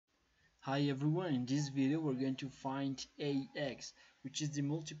Hi everyone, in this video we're going to find AX, which is the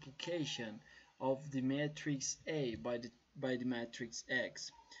multiplication of the matrix A by the matrix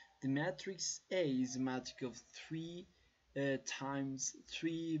X. The matrix A is a matrix of 3 times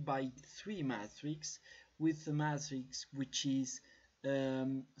 3 by 3 matrix with a matrix which is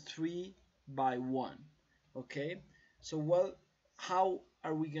 3 by 1. Okay, so how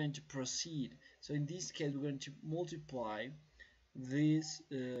are we going to proceed? So in this case we're going to multiply this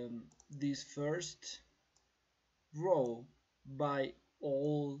first row by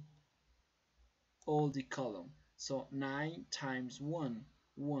all the column. So 9 times 1,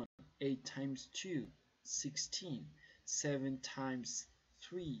 1, 8 times 2, 16, 7 times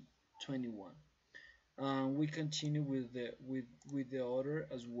 3, 21. We continue with the order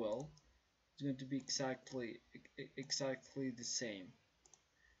as well. It's going to be exactly the same.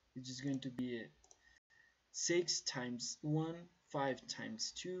 It's just going to be 6 times 1, 5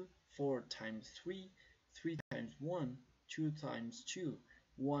 times 2, 4 times 3, 3 times 1, 2 times 2,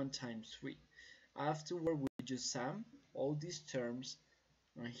 1 times 3. Afterward, we just sum all these terms,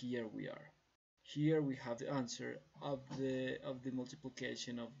 and here we are. Here we have the answer of the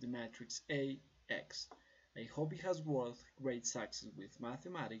multiplication of the matrix AX. I hope it has worked. Great success with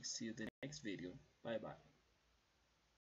mathematics. See you in the next video. Bye bye.